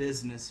first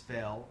business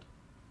failed.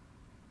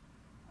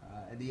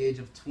 At the age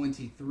of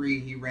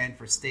 23, he ran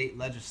for state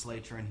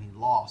legislature and he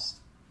lost.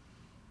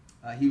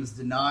 He was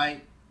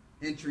denied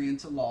entry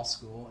into law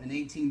school. In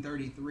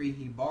 1833,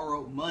 he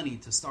borrowed money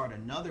to start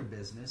another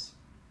business.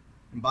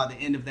 And by the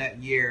end of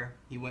that year,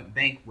 he went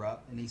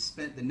bankrupt and he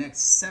spent the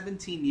next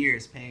 17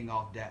 years paying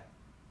off debt.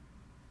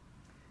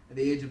 At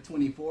the age of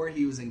 24,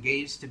 he was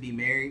engaged to be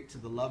married to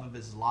the love of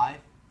his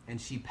life, and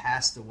she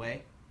passed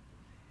away.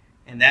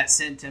 And that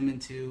sent him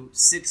into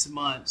 6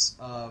 months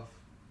of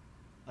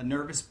a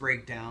nervous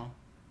breakdown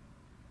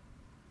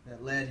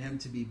that led him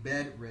to be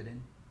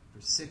bedridden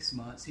for 6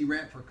 months. He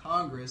ran for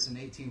Congress in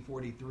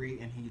 1843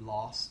 and he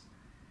lost.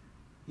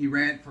 He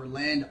ran for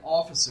land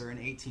officer in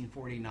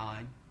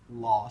 1849,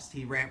 lost.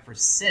 He ran for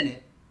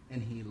Senate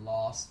and he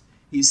lost.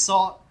 He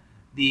sought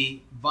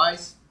the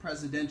vice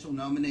presidential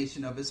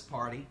nomination of his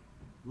party,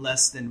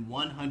 less than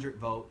 100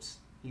 votes.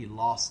 He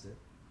lost it.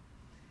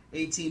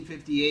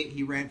 1858,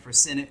 he ran for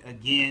Senate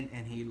again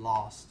and he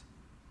lost.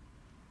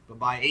 But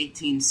by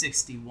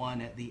 1860,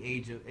 at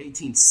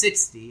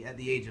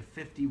the age of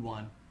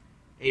 51,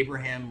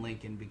 Abraham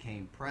Lincoln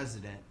became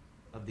president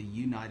of the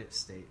United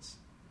States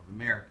of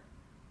America.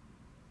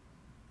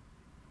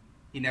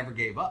 He never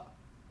gave up.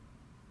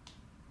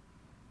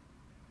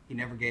 He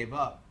never gave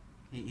up.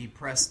 He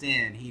pressed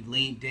in. He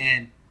leaned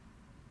in,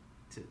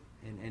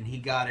 and he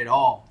got it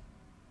all.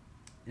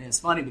 And it's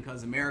funny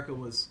because America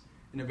was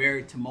in a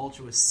very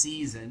tumultuous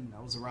season.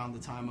 That was around the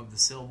time of the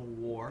Civil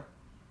War.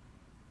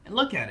 And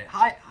look at it.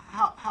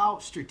 How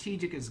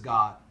strategic is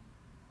God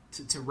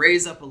to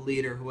raise up a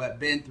leader who had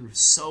been through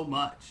so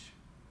much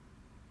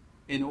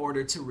in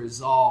order to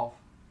resolve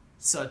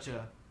such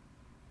a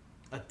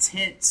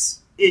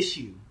tense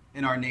issue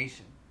in our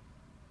nation.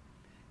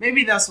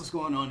 Maybe that's what's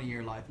going on in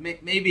your life.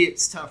 Maybe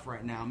it's tough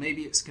right now.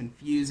 Maybe it's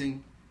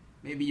confusing.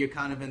 Maybe you're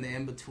kind of in the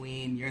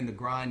in-between. You're in the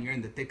grind. You're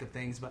in the thick of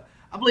things. But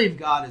I believe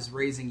God is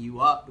raising you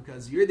up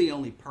because you're the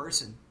only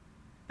person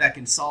that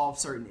can solve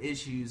certain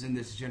issues in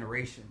this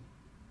generation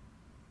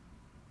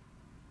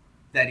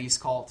that He's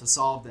called to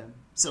solve them.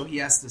 So He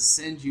has to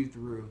send you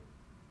through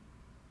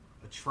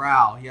a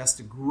trial. He has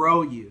to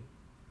grow you.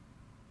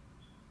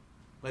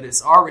 But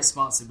it's our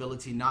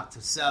responsibility not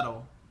to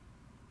settle,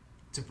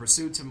 to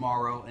pursue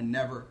tomorrow and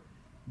never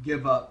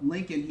give up.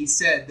 Lincoln, he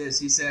said this.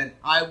 He said,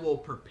 "I will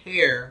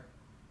prepare,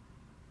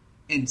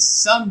 and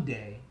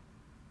someday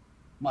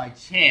my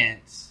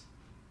chance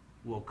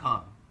will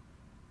come."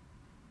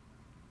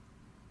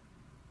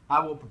 I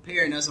will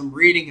prepare. And as I'm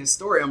reading his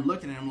story, I'm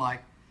looking at him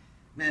like,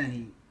 man,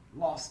 he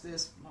lost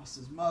this, lost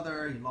his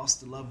mother, he lost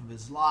the love of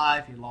his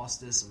life, he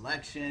lost this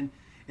election.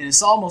 And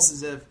it's almost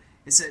as if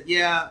it said,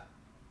 yeah,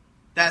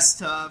 that's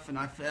tough, and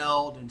I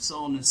failed, and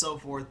so on and so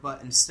forth.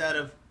 But instead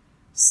of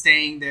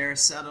staying there,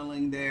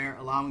 settling there,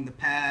 allowing the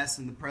past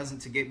and the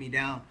present to get me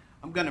down,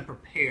 I'm going to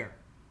prepare.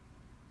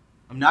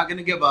 I'm not going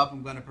to give up.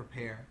 I'm going to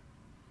prepare.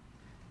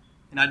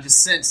 And I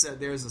just sense that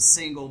there's a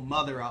single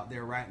mother out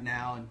there right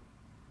now, and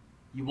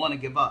you want to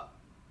give up.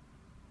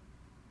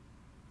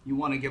 You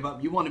want to give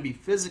up. You want to be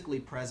physically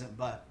present,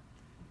 but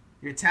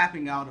you're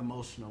tapping out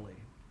emotionally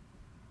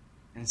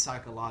and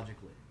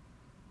psychologically.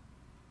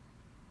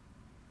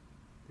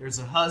 There's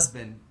a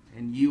husband,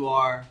 and you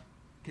are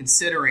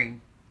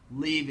considering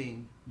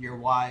leaving your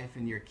wife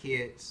and your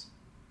kids.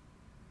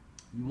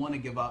 You want to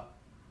give up.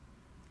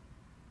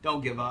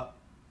 Don't give up.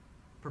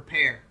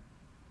 Prepare.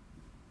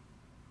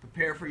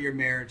 Prepare for your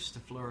marriage to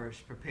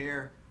flourish.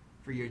 Prepare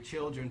for your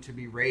children to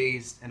be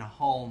raised in a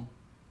home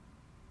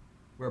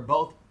where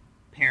both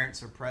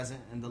parents are present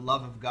and the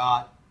love of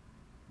God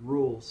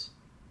rules.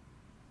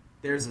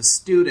 There's a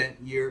student,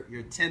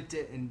 you're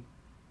tempted and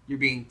you're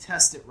being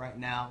tested right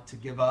now to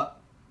give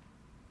up.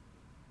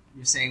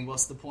 You're saying,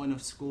 what's the point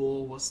of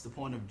school? What's the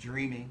point of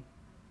dreaming?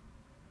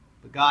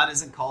 But God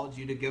hasn't called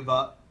you to give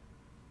up.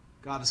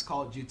 God has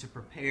called you to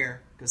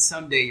prepare, because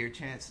someday your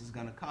chance is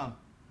going to come.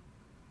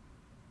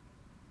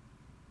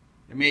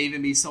 There may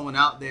even be someone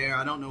out there,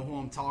 I don't know who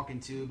I'm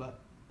talking to, but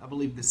I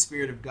believe the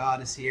Spirit of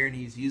God is here and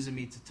He's using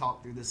me to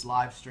talk through this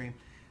live stream.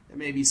 There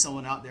may be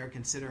someone out there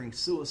considering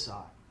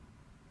suicide.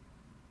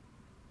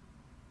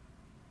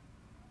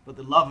 But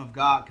the love of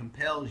God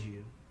compels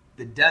you.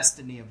 The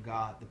destiny of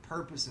God, the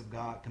purpose of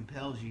God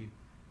compels you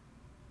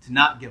to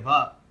not give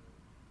up,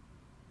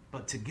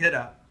 but to get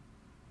up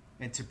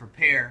and to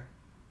prepare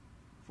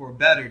for a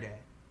better day.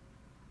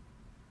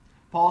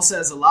 Paul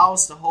says, allow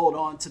us to hold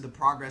on to the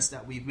progress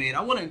that we've made.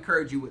 I want to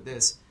encourage you with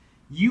this.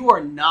 You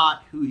are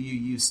not who you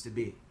used to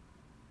be.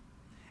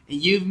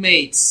 and you've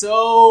made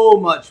so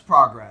much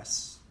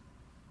progress.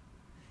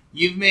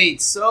 You've made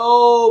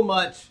so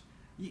much,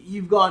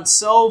 you've gone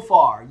so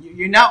far.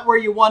 You're not where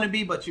you want to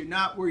be, but you're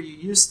not where you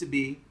used to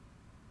be.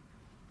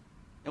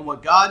 And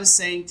what God is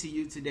saying to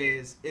you today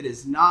is, it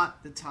is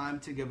not the time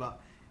to give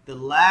up. The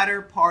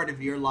latter part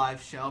of your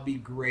life shall be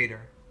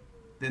greater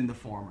than the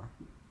former.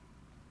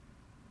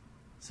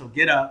 So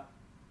get up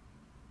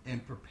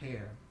and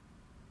prepare.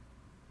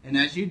 And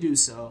as you do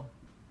so,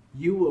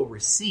 you will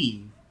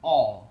receive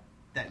all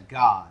that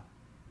God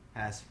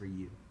has for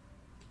you.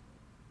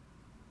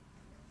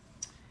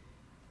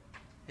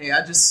 Hey,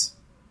 I just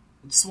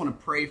want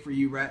to pray for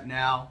you right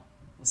now.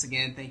 Once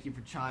again, thank you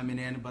for chiming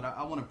in, but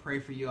I want to pray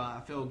for you.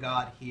 I feel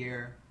God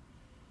here.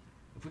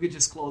 If we could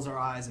just close our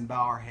eyes and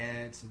bow our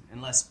heads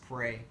and let's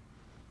pray.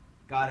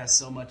 God has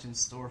so much in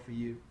store for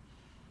you.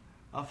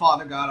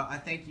 Father God, I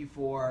thank you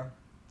for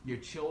your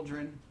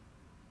children.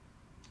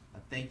 I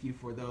thank you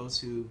for those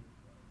who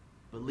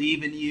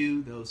believe in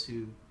you, those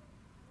who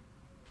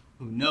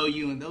know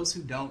you, and those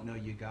who don't know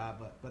you, God,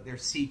 but they're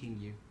seeking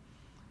you.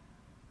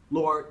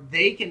 Lord,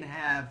 they can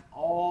have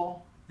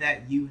all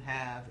that you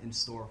have in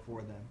store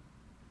for them.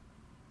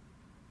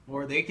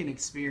 Lord, they can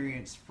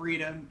experience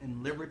freedom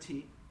and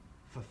liberty,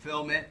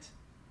 fulfillment,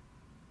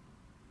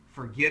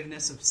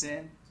 forgiveness of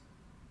sin.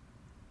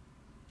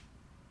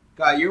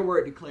 God, your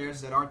word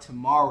declares that our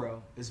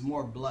tomorrow is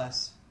more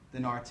blessed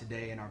than our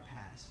today and our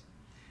past.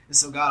 And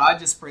so, God, I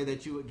just pray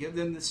that you would give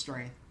them the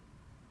strength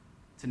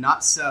to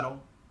not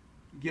settle,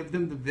 give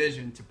them the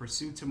vision to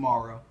pursue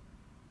tomorrow,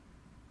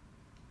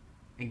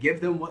 and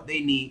give them what they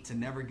need to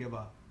never give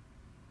up.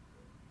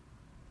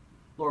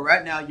 Lord,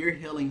 right now you're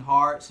healing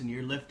hearts and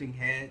you're lifting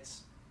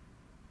heads,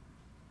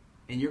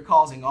 and you're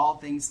causing all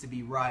things to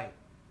be right.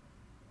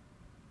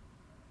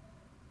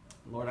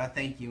 Lord, I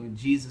thank you in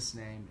Jesus'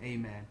 name.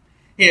 Amen.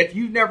 Hey, if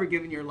you've never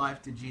given your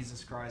life to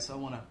Jesus Christ, I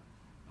want to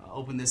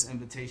open this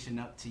invitation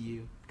up to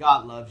you.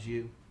 God loves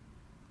you.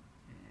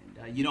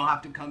 And you don't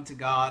have to come to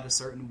God a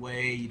certain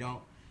way. You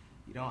don't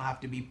have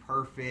to be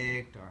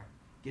perfect or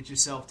get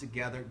yourself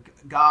together.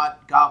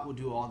 God will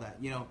do all that.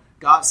 You know,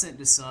 God sent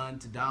His Son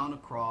to die on a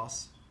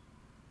cross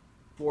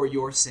for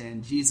your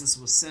sin. Jesus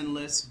was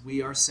sinless.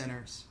 We are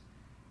sinners.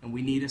 And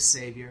we need a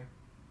Savior.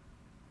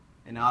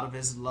 And out of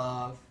His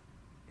love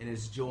and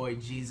His joy,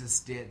 Jesus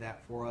did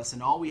that for us.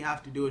 And all we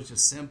have to do is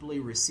just simply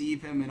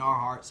receive Him in our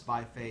hearts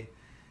by faith.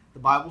 The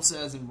Bible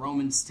says in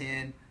Romans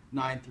 10,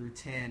 9 through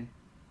 10,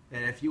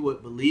 that if you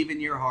would believe in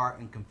your heart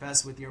and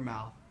confess with your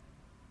mouth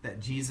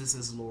that Jesus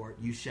is Lord,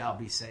 you shall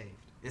be saved.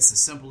 It's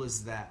as simple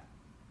as that.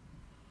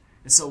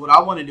 And so what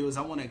I want to do is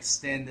I want to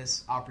extend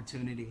this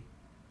opportunity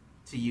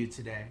to you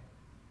today.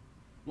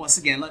 Once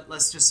again,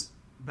 let's just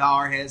bow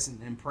our heads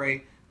and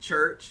pray.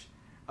 Church,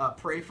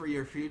 pray for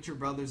your future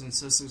brothers and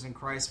sisters in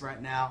Christ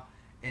right now.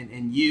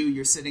 And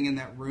you're sitting in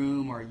that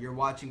room, or you're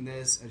watching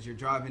this as you're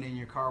driving in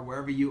your car,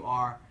 wherever you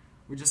are.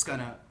 We're just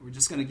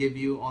gonna give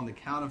you on the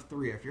count of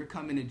 3. If you're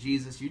coming to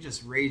Jesus, you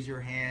just raise your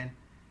hand,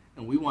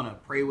 and we want to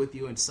pray with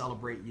you and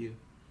celebrate you.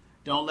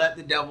 Don't let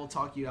the devil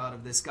talk you out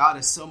of this. God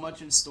has so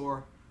much in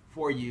store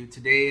for you.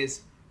 Today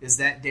is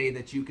that day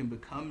that you can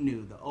become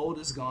new. The old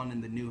is gone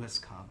and the new has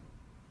come.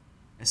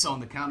 And so on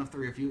the count of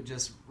 3, if you would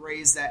just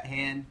raise that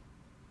hand,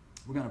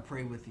 we're going to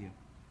pray with you.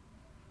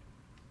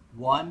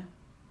 1,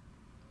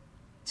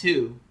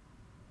 2,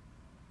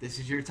 this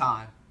is your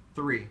time.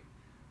 3,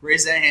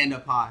 raise that hand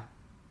up high.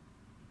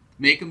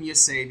 Make Him your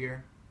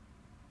Savior.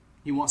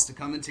 He wants to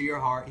come into your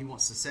heart. He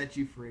wants to set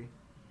you free.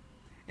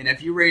 And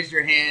if you raised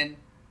your hand,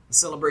 I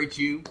celebrate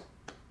you.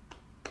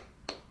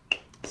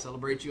 I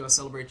celebrate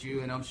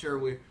you. And I'm sure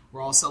we're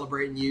all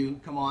celebrating you.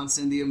 Come on,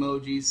 send the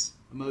emojis.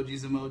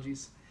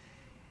 Emojis.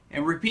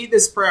 And repeat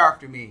this prayer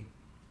after me.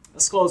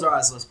 Let's close our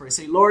eyes. Let's pray.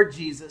 Say, Lord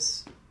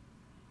Jesus,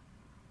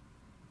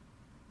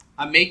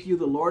 I make you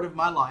the Lord of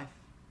my life.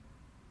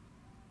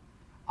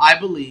 I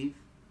believe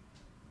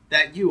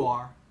that you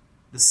are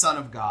the Son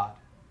of God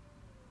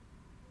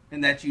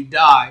and that you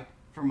died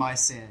for my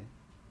sin.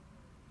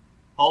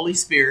 Holy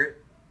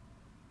Spirit,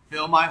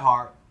 fill my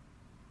heart.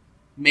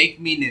 Make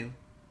me new.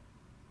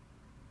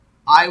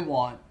 I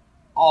want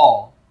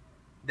all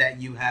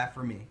that you have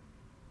for me.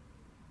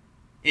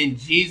 In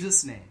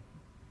Jesus' name,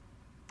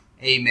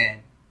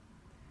 amen.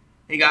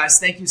 Hey guys,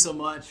 thank you so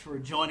much for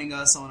joining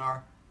us on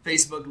our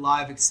Facebook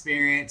Live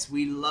experience.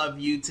 We love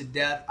you to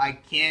death. I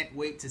can't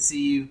wait to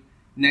see you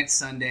next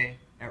Sunday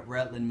at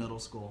Redland Middle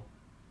School.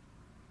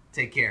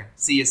 Take care.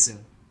 See you soon.